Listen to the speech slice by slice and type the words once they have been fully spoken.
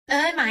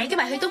mày, cái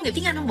bài thi tốt nghiệp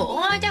tiếng Anh hôm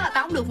bữa á, chắc là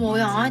tao không được 10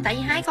 rồi, tại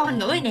vì 2 câu Anh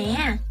ngữ này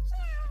nè.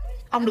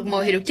 Ông được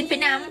 10 thì được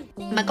 9,5.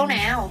 Mà câu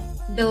nào?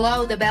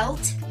 Below the belt.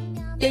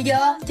 Chơi dơ,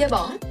 chơi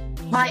bẩn.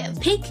 Buy a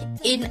pig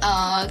in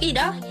a... cái gì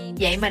đó.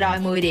 Vậy mà đòi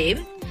 10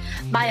 điểm.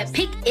 Buy a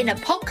pig in a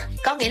poke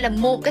có nghĩa là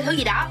mua cái thứ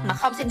gì đó mà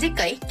không xem xét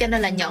kỹ, cho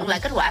nên là nhận lại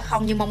kết quả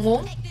không như mong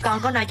muốn. Còn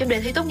câu nào trong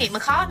đề thi tốt nghiệp mà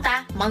khó không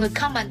ta? Mọi người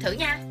comment thử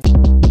nha.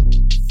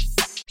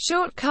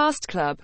 Shortcast Club